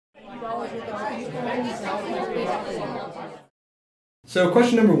So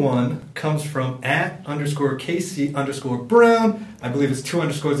question number 1 comes from @_KC_Brown. I believe it's 2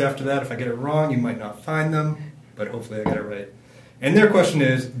 underscores after that. If I get it wrong, you might not find them, but hopefully I get it right. And their question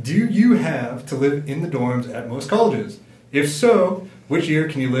is, do you have to live in the dorms at most colleges? If so, which year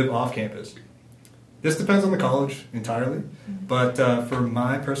can you live off campus? This depends on the college entirely, but for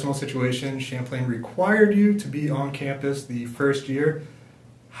my personal situation, Champlain required you to be on campus the first year.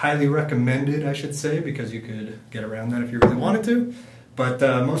 Highly recommended, I should say, because you could get around that if you really wanted to. But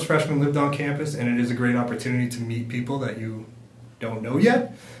most freshmen lived on campus, and it is a great opportunity to meet people that you don't know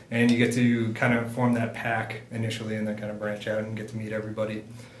yet, and you get to kind of form that pack initially and then kind of branch out and get to meet everybody.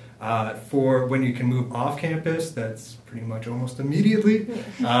 For when you can move off campus, that's pretty much almost immediately.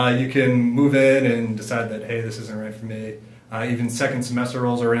 You can move in and decide that, hey, this isn't right for me. Even second semester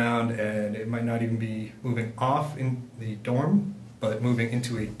rolls around, and it might not even be moving off in the dorm, but moving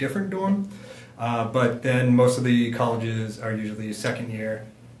into a different dorm. But then most of the colleges are usually second year.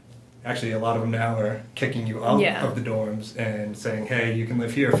 Actually, a lot of them now are kicking you out of the dorms and saying, hey, you can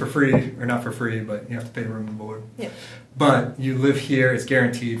live here for free, or not for free, but you have to pay room and board. Yeah. But you live here, it's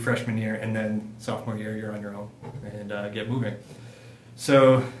guaranteed freshman year, and then sophomore year you're on your own and get moving.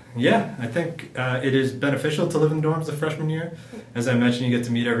 So, yeah, I think it is beneficial to live in dorms the freshman year. As I mentioned, you get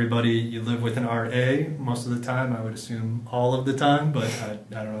to meet everybody. You live with an RA most of the time. I would assume all of the time, but I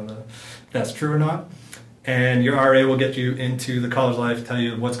don't know if that's true or not. And your RA will get you into the college life, tell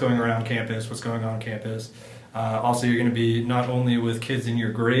you what's going around campus, what's going on campus. Also, you're going to be not only with kids in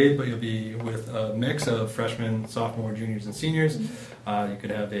your grade, but you'll be with a mix of freshmen, sophomore, juniors, and seniors. You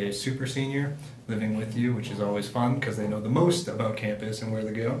could have a super senior living with you, which is always fun because they know the most about campus and where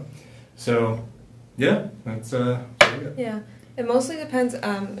to go. So, yeah, that's Yeah, it mostly depends,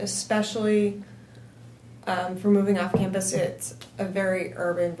 especially for moving off campus. It's a very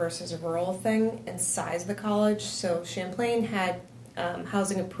urban versus rural thing and size of the college. So Champlain had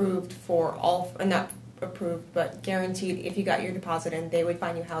housing approved for all, not approved, but guaranteed if you got your deposit in, they would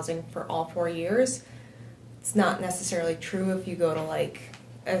find you housing for all 4 years. It's not necessarily true if you go to like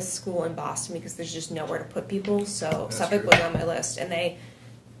a school in Boston because there's just nowhere to put people. So that's Suffolk was on my list, and they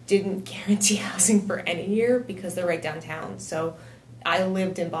didn't guarantee housing for any year because they're right downtown. So I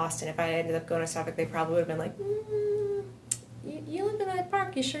lived in Boston. If I ended up going to Suffolk, they probably would have been like, you live in Hyde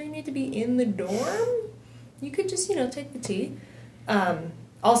Park, you sure you need to be in the dorm? You could just, take the tea.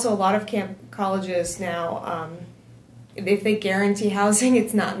 Also, a lot of colleges now, if they guarantee housing,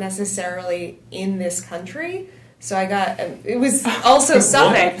 it's not necessarily in this country. So I got, it was also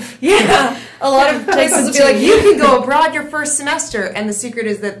Suffolk. Yeah, a lot of places will be like, you can go abroad your first semester, and the secret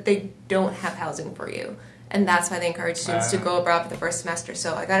is that they don't have housing for you. And that's why they encourage students to go abroad for the first semester.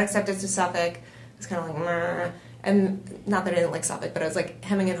 So I got accepted to Suffolk. It's kind of like, meh. And not that I didn't like Suffolk, but I was like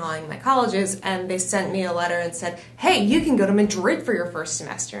hemming and hawing my colleges, and they sent me a letter and said, hey, you can go to Madrid for your first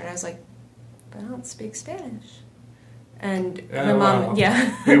semester. And I was like, but I don't speak Spanish. And my mom,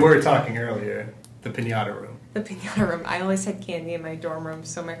 We were talking earlier, the piñata room. The piñata room. I always had candy in my dorm room,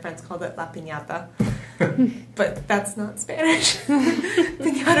 so my friends called it La Piñata. But that's not Spanish.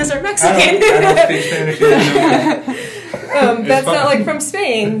 Piñatas are Mexican. I don't speak Spanish either. That's not like from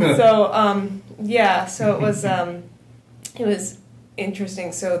Spain. So, so it was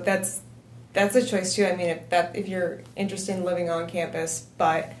interesting. So that's a choice too. I mean, if you're interested in living on campus,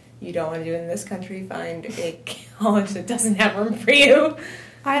 but you don't want to do it in this country, find a college that doesn't have room for you.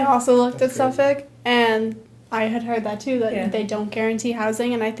 I also looked at Suffolk, and I had heard that too, that they don't guarantee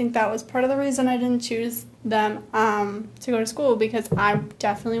housing, and I think that was part of the reason I didn't choose them to go to school, because I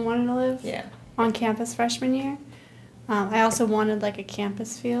definitely wanted to live on campus freshman year. I also wanted like a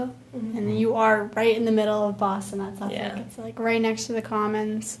campus feel, and you are right in the middle of Boston at Suffolk. It's like right next to the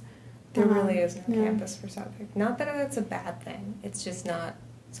Commons. There really is no campus for Suffolk. Not that that's a bad thing. It's just not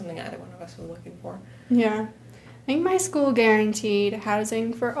something either one of us was looking for. Yeah. I think my school guaranteed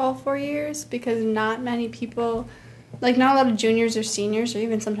housing for all 4 years because not many people, like not a lot of juniors or seniors or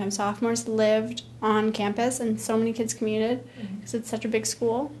even sometimes sophomores lived on campus, and so many kids commuted because it's such a big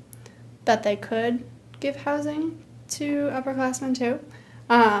school that they could give housing to upperclassmen too.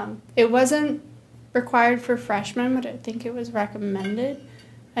 It wasn't required for freshmen, but I think it was recommended,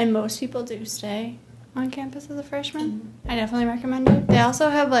 and most people do stay on campus as a freshman. I definitely recommend it. They also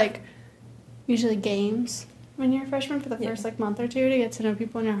have like usually games when you're a freshman for the first month or two to get to know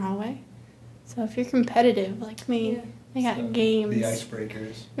people in your hallway. So if you're competitive like me, they got games. The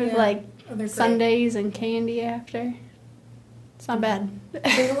icebreakers. With like Sundays and candy after. It's not bad. I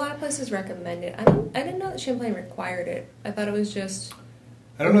think a lot of places recommend it. I didn't know that Champlain required it. I thought it was just...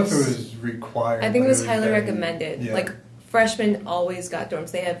 I don't know if it was required. I think it was highly recommended. Yeah. Like freshmen always got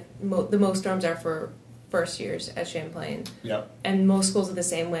dorms. They have the most dorms are for first years at Champlain. Yep. And most schools are the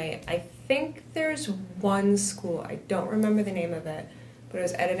same way. I think there's one school, I don't remember the name of it, but I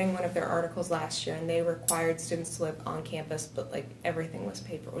was editing one of their articles last year, and they required students to live on campus, but like everything was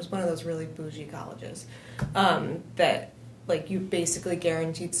paid for. It was one of those really bougie colleges that like you basically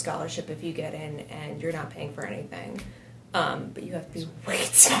guaranteed scholarship if you get in, and you're not paying for anything. But you have to be way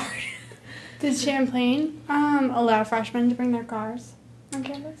smart. Did Champlain allow freshmen to bring their cars on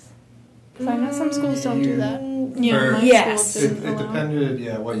campus? Because I know some schools don't do that. Yeah, yes. It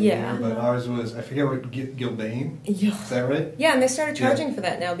depended, what year, but ours was, I forget what, Gilbane? Yeah. Is that right? Yeah, and they started charging for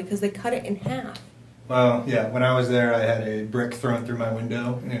that now because they cut it in half. Well, yeah, when I was there, I had a brick thrown through my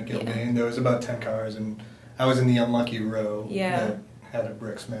window in Gilbane. Yeah. There was about 10 cars, and I was in the unlucky row that had a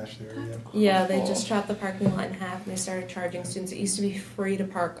brick smashed through. Yeah, they just chopped the parking lot in half, and they started charging students. It used to be free to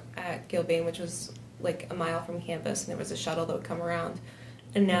park at Gilbane, which was like a mile from campus, and there was a shuttle that would come around.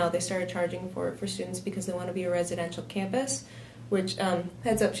 And now they started charging for students because they want to be a residential campus, which,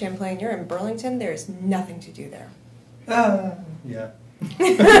 heads up Champlain, you're in Burlington, there's nothing to do there. Yeah.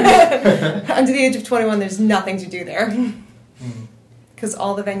 Under the age of 21, there's nothing to do there. Because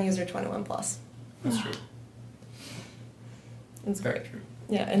all the venues are 21 plus. That's true. It's very true.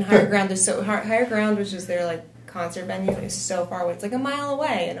 Yeah, and Higher Ground is Higher Ground, which is their like concert venue, is so far away. It's like a mile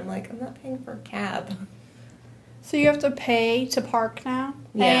away, and I'm like, I'm not paying for a cab. So you have to pay to park now?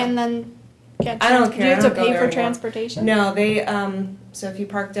 Yeah. And then I don't care. Do you have to pay for transportation? No, they, so if you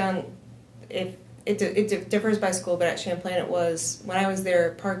park down, if it differs by school, but at Champlain it was, when I was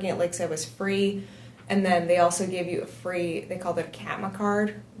there, parking at Lakeside was free, and then they also gave you a free, they called it a CATMA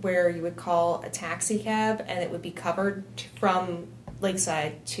card, where you would call a taxi cab, and it would be covered from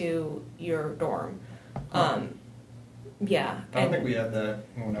Lakeside to your dorm. Yeah. I don't think we had that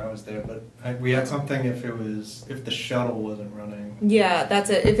when I was there, but we had something if the shuttle wasn't running. Yeah, that's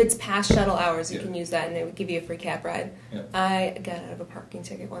it. If it's past shuttle hours, you can use that, and they would give you a free cab ride. Yeah. I got out of a parking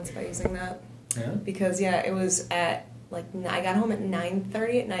ticket once by using that. Yeah. Because, it was at, I got home at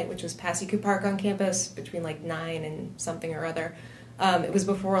 9:30 at night, which was past. You could park on campus between, 9 and something or other. It was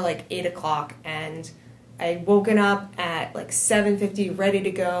before, 8 o'clock, and I'd woken up at 7:50, ready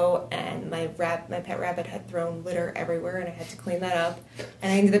to go, and my pet rabbit had thrown litter everywhere, and I had to clean that up.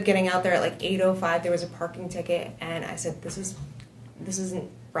 And I ended up getting out there at 8:05. There was a parking ticket, and I said, "This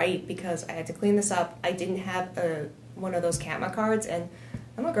isn't right," because I had to clean this up. I didn't have one of those CATMA cards, and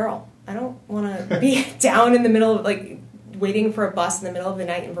I'm a girl. I don't want to be down in the middle of waiting for a bus in the middle of the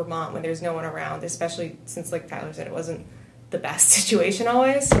night in Vermont when there's no one around, especially since Tyler said it wasn't the best situation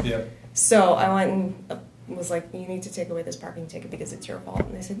always. Yeah. So I went and was like, you need to take away this parking ticket because it's your fault.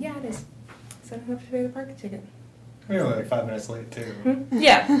 And they said, yeah, it is. So I don't have to pay the parking ticket. We were 5 minutes late, too.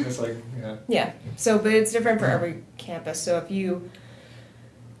 Yeah. It's Yeah. So, but it's different for every campus. So if you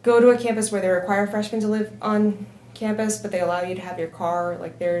go to a campus where they require freshmen to live on campus, but they allow you to have your car,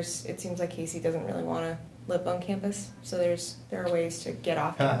 it seems like Casey doesn't really want to live on campus. So there are ways to get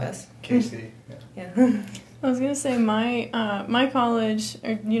off campus. Casey. Yeah. I was gonna say my college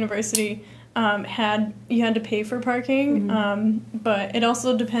or university you had to pay for parking, but it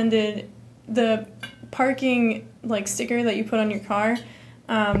also depended the parking sticker that you put on your car.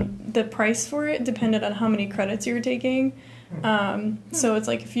 The price for it depended on how many credits you were taking. So it's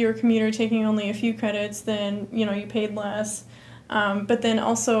if you were a commuter taking only a few credits, then you paid less. But then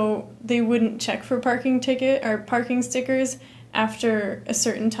also they wouldn't check for parking stickers after a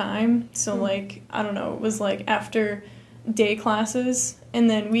certain time. So I don't know, it was after day classes, and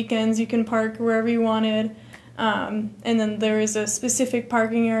then weekends you can park wherever you wanted. And then there was a specific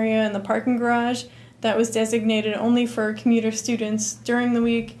parking area in the parking garage that was designated only for commuter students during the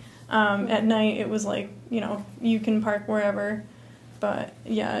week. At night it was you can park wherever. But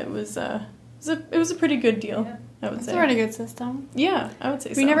yeah, it was a pretty good deal. Yeah. I would say. It's a pretty good system. Yeah, I would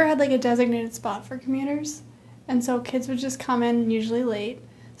say so. We never had a designated spot for commuters, and so kids would just come in usually late.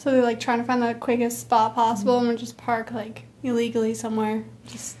 So they're trying to find the quickest spot possible and would just park illegally somewhere,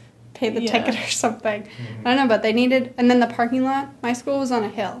 just pay the ticket or something. I don't know, but they needed, and then the parking lot, my school was on a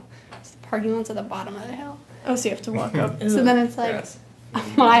hill. So the parking lot's at the bottom of the hill. Oh, so you have to walk up. So then it's a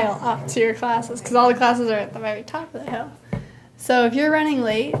mile up to your classes, because all the classes are at the very top of the hill. So if you're running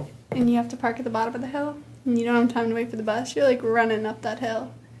late and you have to park at the bottom of the hill, and you don't have time to wait for the bus, you're running up that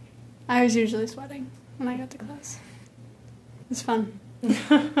hill. I was usually sweating when I got to class. It was fun.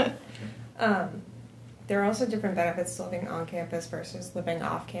 There are also different benefits to living on campus versus living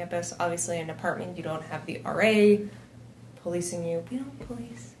off campus. Obviously, in an apartment, you don't have the RA policing you. We don't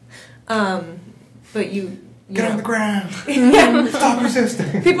police. But you Get on the ground. Yeah. Stop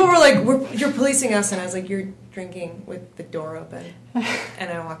resisting. People were like, "You're policing us," and I was like, "You're drinking with the door open," and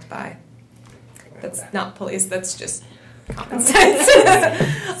I walked by. That's not police. That's just common sense.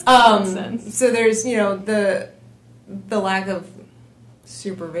 So there's the lack of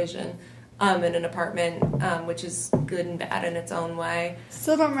supervision in an apartment, which is good and bad in its own way.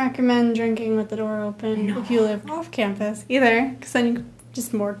 Still don't recommend drinking with the door open if you live off campus either, because then you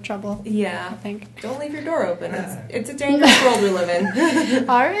just more trouble. Yeah, I think. Don't leave your door open. It's a dangerous world we live in.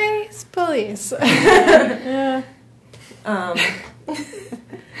 Alright, police. Yeah.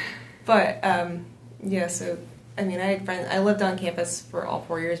 Yeah. So I mean, I had friends. I lived on campus for all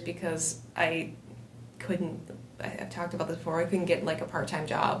 4 years because I couldn't. I've talked about this before. I couldn't get like a part-time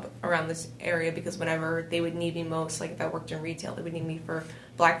job around this area because whenever they would need me most, like if I worked in retail, they would need me for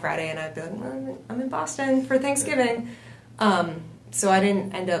Black Friday, and I'd be like, well, I'm in Boston for Thanksgiving. So I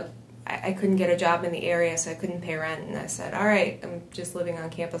didn't end up. I couldn't get a job in the area, so I couldn't pay rent. And I said, all right, I'm just living on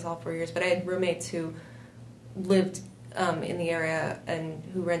campus all 4 years. But I had roommates who lived in the area and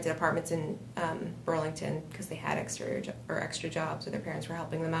who rented apartments in Burlington because they had extra jobs, or their parents were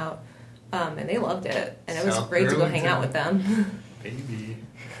helping them out. And they loved it, and it was great to go hang out with them. Baby.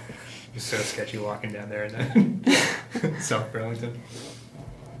 It's so sketchy walking down there in South Burlington.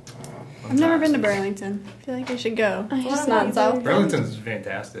 I've never been to Burlington. I feel like I should go. I Just have not not South. Burlington's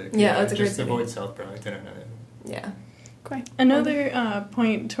fantastic. Yeah, it's a great just city. avoid South Burlington and Yeah. Okay. Another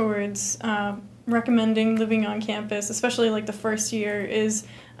point towards recommending living on campus, especially like the first year, is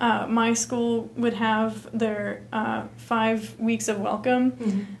my school would have their 5 weeks of welcome.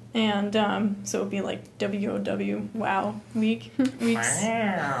 Mm-hmm. And so it would be like WOW, wow, weeks.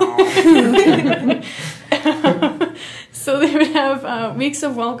 So they would have weeks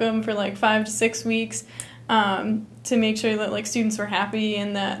of welcome for like 5 to 6 weeks to make sure that like students were happy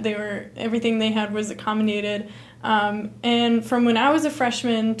and that everything they had was accommodated. And from when I was a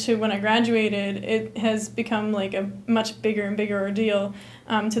freshman to when I graduated, it has become like a much bigger and bigger ordeal,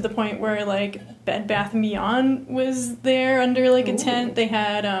 to the point where like Bed Bath & Beyond was there under like a tent. They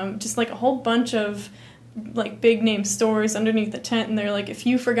had just like a whole bunch of like big name stores underneath the tent, and they're like, if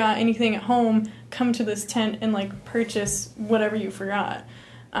you forgot anything at home, come to this tent and like purchase whatever you forgot.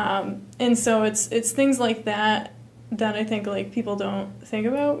 And so it's things like that I think like people don't think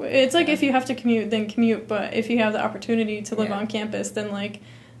about. It's like if you have to commute, then commute, but if you have the opportunity to live on campus, then like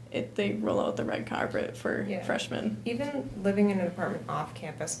they roll out the red carpet for freshmen. Even living in an apartment off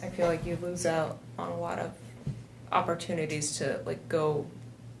campus, I feel like you lose out on a lot of opportunities to like go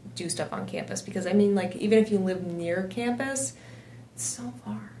do stuff on campus, because I mean, like, even if you live near campus, it's so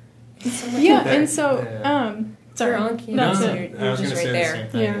far. It's so much Yeah, further. and so sorry, You're on campus, no, you're I was just going to say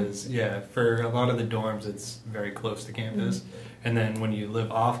right there. the same thing. For a lot of the dorms, it's very close to campus. Mm-hmm. And then when you live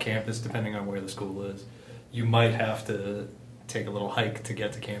off campus, depending on where the school is, you might have to take a little hike to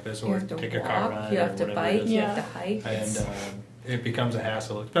get to campus, or take a car ride, you have to or bike, it is. you have to hike. And it becomes a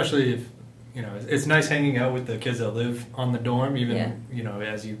hassle, especially if, it's nice hanging out with the kids that live on the dorm, even,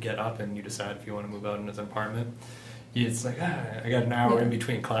 as you get up and you decide if you want to move out into an apartment. It's like, I got an hour in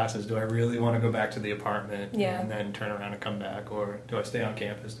between classes. Do I really want to go back to the apartment and then turn around and come back? Or do I stay on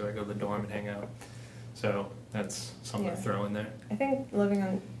campus? Do I go to the dorm and hang out? So that's something to throw in there. I think living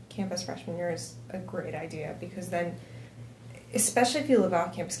on campus freshman year is a great idea, because then, especially if you live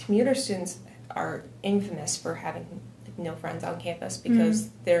off campus, commuter students are infamous for having no friends on campus, because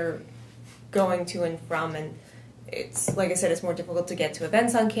they're going to and from, and it's, like I said, it's more difficult to get to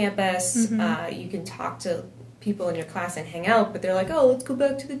events on campus. You can talk to people in your class and hang out, but they're like, oh, let's go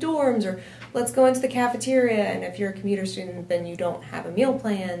back to the dorms, or let's go into the cafeteria. And if you're a commuter student, then you don't have a meal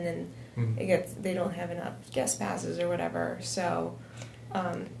plan, and they don't have enough guest passes or whatever. So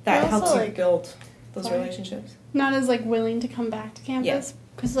that helps you build those relationships. Not as like willing to come back to campus,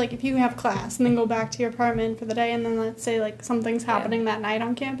 because like if you have class and then go back to your apartment for the day, and then let's say like something's happening that night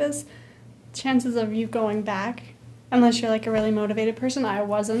on campus, chances of you going back, unless you're like a really motivated person. I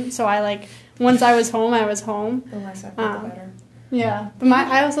wasn't, so I like, once I was home, I was home. The less effort, the better. Yeah, but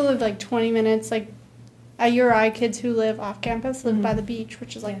I also lived like 20 minutes, like URI kids who live off campus live by the beach,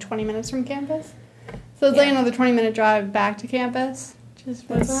 which is like 20 minutes from campus. So it's like another 20-minute drive back to campus. That's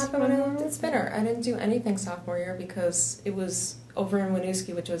what happened when I lived at Spinner. I didn't do anything sophomore year because it was over in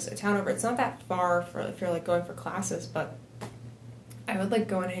Winooski, which was a town over. It's not that far if you're like going for classes, but I would like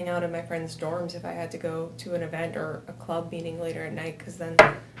go and hang out in my friends' dorms if I had to go to an event or a club meeting later at night, because then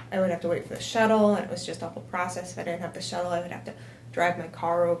I would have to wait for the shuttle, and it was just a whole process. If I didn't have the shuttle, I would have to drive my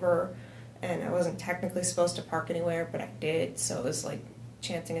car over, and I wasn't technically supposed to park anywhere, but I did, so it was like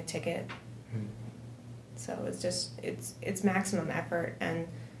chancing a ticket. So it's just, it's maximum effort, and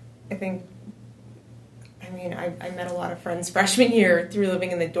I think, mean, I met a lot of friends freshman year through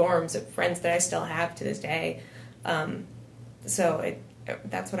living in the dorms, friends that I still have to this day. So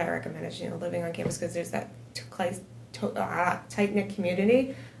that's what I recommend is, living on campus, because there's that tight-knit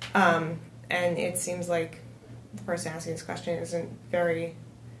community. And it seems like the person asking this question isn't very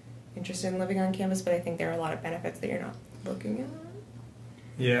interested in living on campus, but I think there are a lot of benefits that you're not looking at.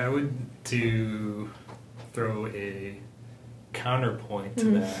 Yeah, I would throw a counterpoint to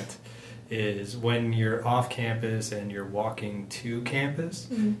that is when you're off campus and you're walking to campus,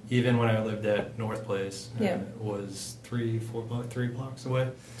 even when I lived at North Place, it was 3 blocks away.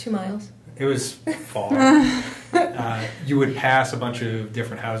 2 miles. It was far. You would pass a bunch of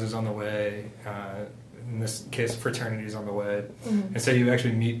different houses on the way, in this case fraternities on the way, and so you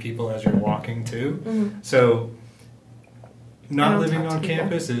actually meet people as you're walking too. So not living on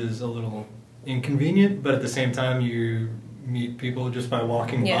campus is a little inconvenient, but at the same time you meet people just by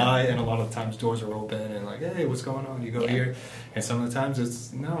walking by, and a lot of times doors are open and like, hey, what's going on? You go here, and some of the times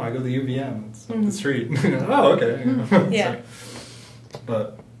it's no, I go to the UVM, it's up the street. Oh, okay. Yeah. So,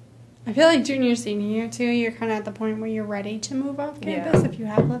 but I feel like junior, senior year too, you're kind of at the point where you're ready to move off campus if you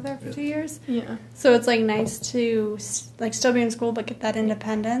have lived there for 2 years. Yeah. So it's like nice to like still be in school but get that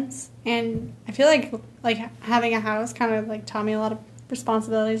independence. And I feel like having a house kind of like taught me a lot of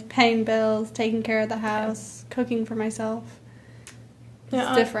responsibilities, paying bills, taking care of the house, cooking for myself.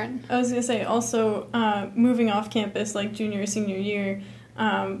 It's different. I was going to say also moving off campus like junior, senior year,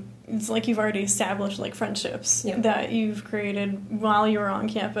 it's like you've already established like friendships that you've created while you were on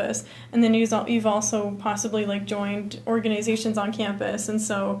campus, and then you've also possibly like joined organizations on campus, and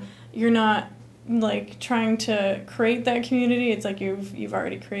so you're not like trying to create that community. It's like you've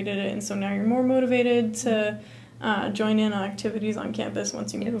already created it, and so now you're more motivated to join in on activities on campus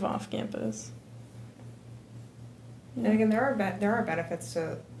once you move off campus. And again, there are benefits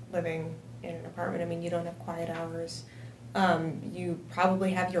to living in an apartment. I mean, you don't have quiet hours. You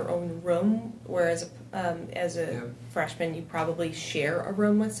probably have your own room, whereas as a freshman, you probably share a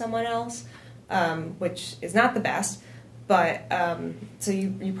room with someone else, which is not the best. But so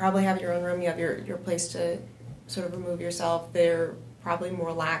you probably have your own room. You have your place to sort of remove yourself. They're probably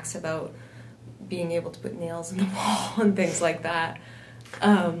more lax about being able to put nails in the wall and things like that.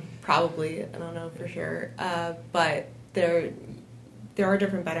 Probably, I don't know for sure. But there are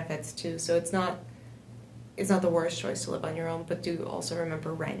different benefits too. So it's not the worst choice to live on your own, but do also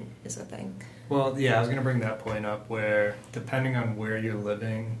remember rent is a thing. Well, yeah, I was going to bring that point up where depending on where you're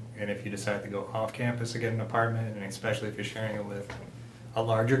living and if you decide to go off campus to get an apartment, and especially if you're sharing it with a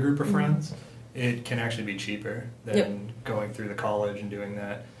larger group of friends, it can actually be cheaper than going through the college and doing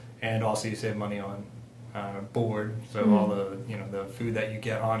that. And also you save money on board, so all the the food that you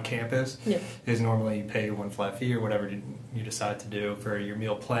get on campus is normally you pay one flat fee or whatever you decide to do for your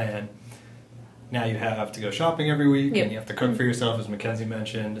meal plan. Now you have to go shopping every week, and you have to cook for yourself, as Mackenzie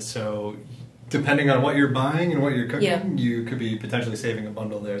mentioned. So depending on what you're buying and what you're cooking, you could be potentially saving a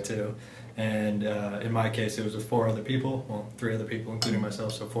bundle there too. And in my case, it was with 4 other people, well, 3 other people, including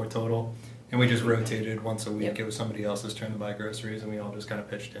myself, so 4 total. And we just rotated once a week. It was somebody else's turn to buy groceries, and we all just kind of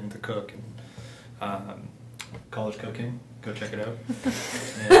pitched in to cook. And College Cooking, go check it out.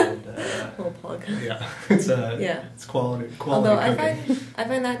 And Little plug. Yeah, it's quality. Although cooking. I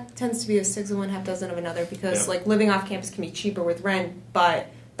find that tends to be a 6 of one, half dozen of another, because like living off campus can be cheaper with rent, but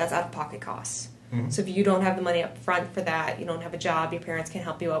that's out of pocket costs. So if you don't have the money up front for that, you don't have a job, your parents can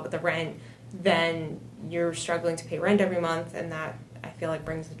help you out with the rent, then you're struggling to pay rent every month, and that I feel like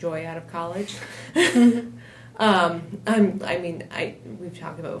brings the joy out of college. We've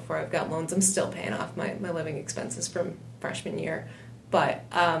talked about before, I've got loans. I'm still paying off my living expenses from freshman year. But,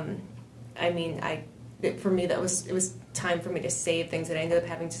 for me, it was time for me to save things, and I ended up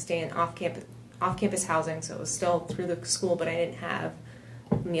having to stay in off-campus housing, so it was still through the school, but I didn't have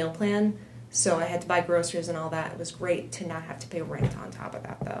a meal plan. So I had to buy groceries and all that. It was great to not have to pay rent on top of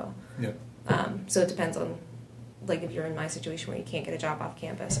that, though. So it depends on, like, if you're in my situation where you can't get a job off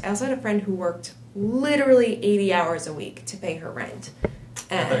campus. I also had a friend who worked literally 80 hours a week to pay her rent.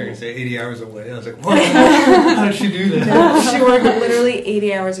 And I thought you were going to say 80 hours away. I was like, what? How did she do that? She worked literally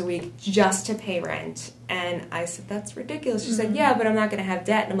 80 hours a week just to pay rent. And I said, that's ridiculous. She said, yeah, but I'm not going to have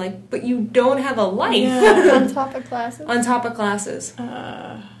debt. And I'm like, but you don't have a life. On top of classes? On top of classes.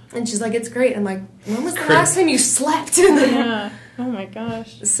 And she's like, it's great. I'm like, when was the last time you slept? Yeah. Oh my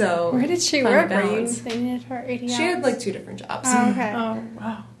gosh. So where did she work? Were you they needed her 80 hours? She had like 2 different jobs. Oh, okay. Oh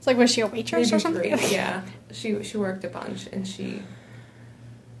wow. It's like, was she a waitress Maybe or something? 3. Yeah. She worked a bunch, and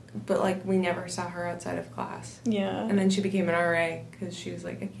but like we never saw her outside of class. Yeah. And then she became an RA because she was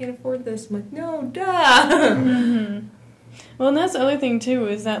like, I can't afford this. I'm like, no, duh. Well, and that's the other thing too,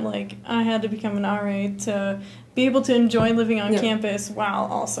 is that like I had to become an RA to be able to enjoy living on campus while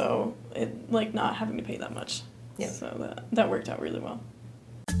also not having to pay that much. Yeah. So that worked out really well.